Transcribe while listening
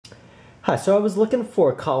Hi, so I was looking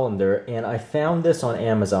for a colander and I found this on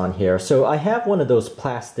Amazon here. So I have one of those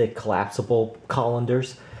plastic collapsible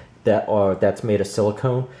colanders that's made of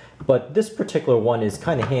silicone, but this particular one is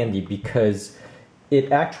kind of handy because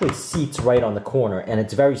it actually seats right on the corner and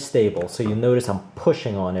it's very stable. So you notice I'm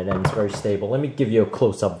pushing on it and it's very stable. Let me give you a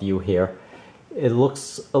close-up view here. It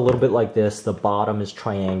looks a little bit like this. The bottom is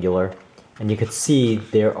triangular and you can see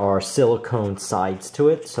there are silicone sides to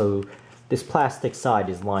it. So this plastic side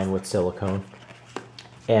is lined with silicone,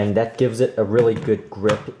 and that gives it a really good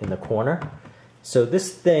grip in the corner. So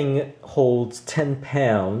this thing holds 10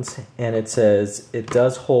 pounds, and it says it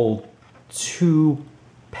does hold 2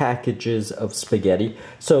 packages of spaghetti.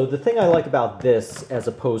 So the thing I like about this, as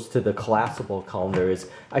opposed to the collapsible colander, is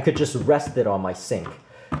I could just rest it on my sink.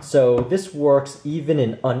 So this works even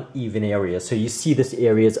in uneven areas. So you see this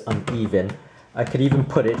area is uneven. I could even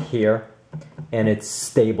put it here, and it's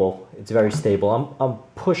stable. It's very stable. I'm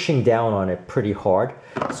pushing down on it pretty hard.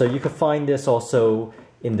 So you can find this also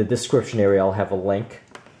in the description area. I'll have a link.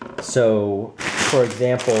 So, for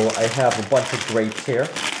example, I have a bunch of grapes here,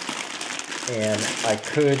 and I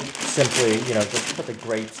could simply, just put the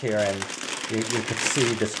grapes here, and you could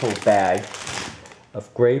see this whole bag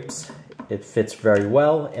of grapes. It fits very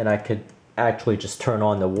well, and I could actually just turn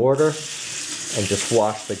on the water and just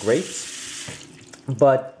wash the grapes.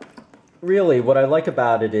 But really, what I like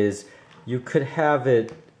about it is you could have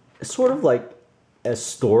it sort of like as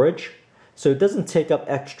storage. So it doesn't take up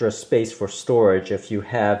extra space for storage if you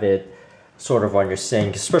have it sort of on your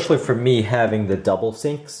sink. Especially for me, having the double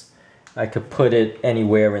sinks, I could put it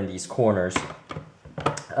anywhere in these corners,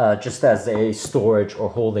 just as a storage or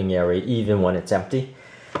holding area, even when it's empty.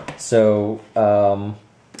 So,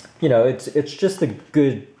 it's just a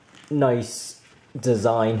good, nice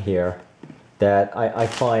design here that I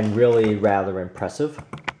find really rather impressive.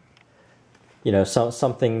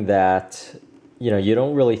 Something that, you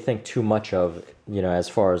don't really think too much of, as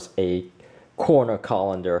far as a corner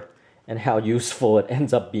colander and how useful it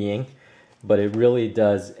ends up being. But it really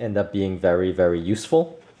does end up being very, very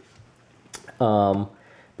useful. But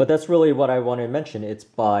that's really what I wanted to mention. It's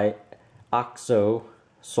by OXO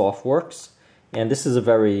Softworks. And this is a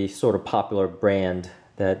very sort of popular brand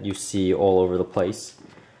that you see all over the place.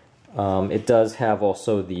 It does have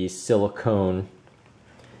also the silicone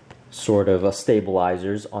sort of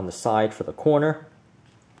stabilizers on the side for the corner.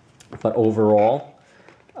 But overall,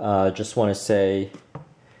 just want to say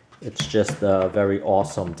it's just a very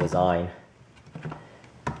awesome design.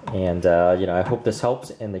 And, I hope this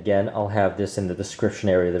helps. And again, I'll have this in the description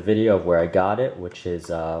area of the video of where I got it, which is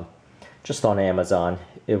just on Amazon.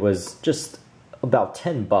 It was just about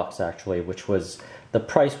 10 bucks actually, which was, the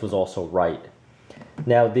price was also right.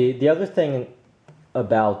 Now, the other thing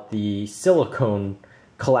about the silicone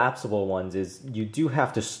collapsible ones is you do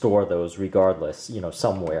have to store those regardless,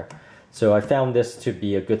 somewhere. So I found this to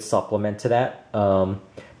be a good supplement to that.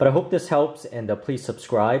 But I hope this helps, and please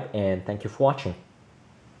subscribe, and thank you for watching.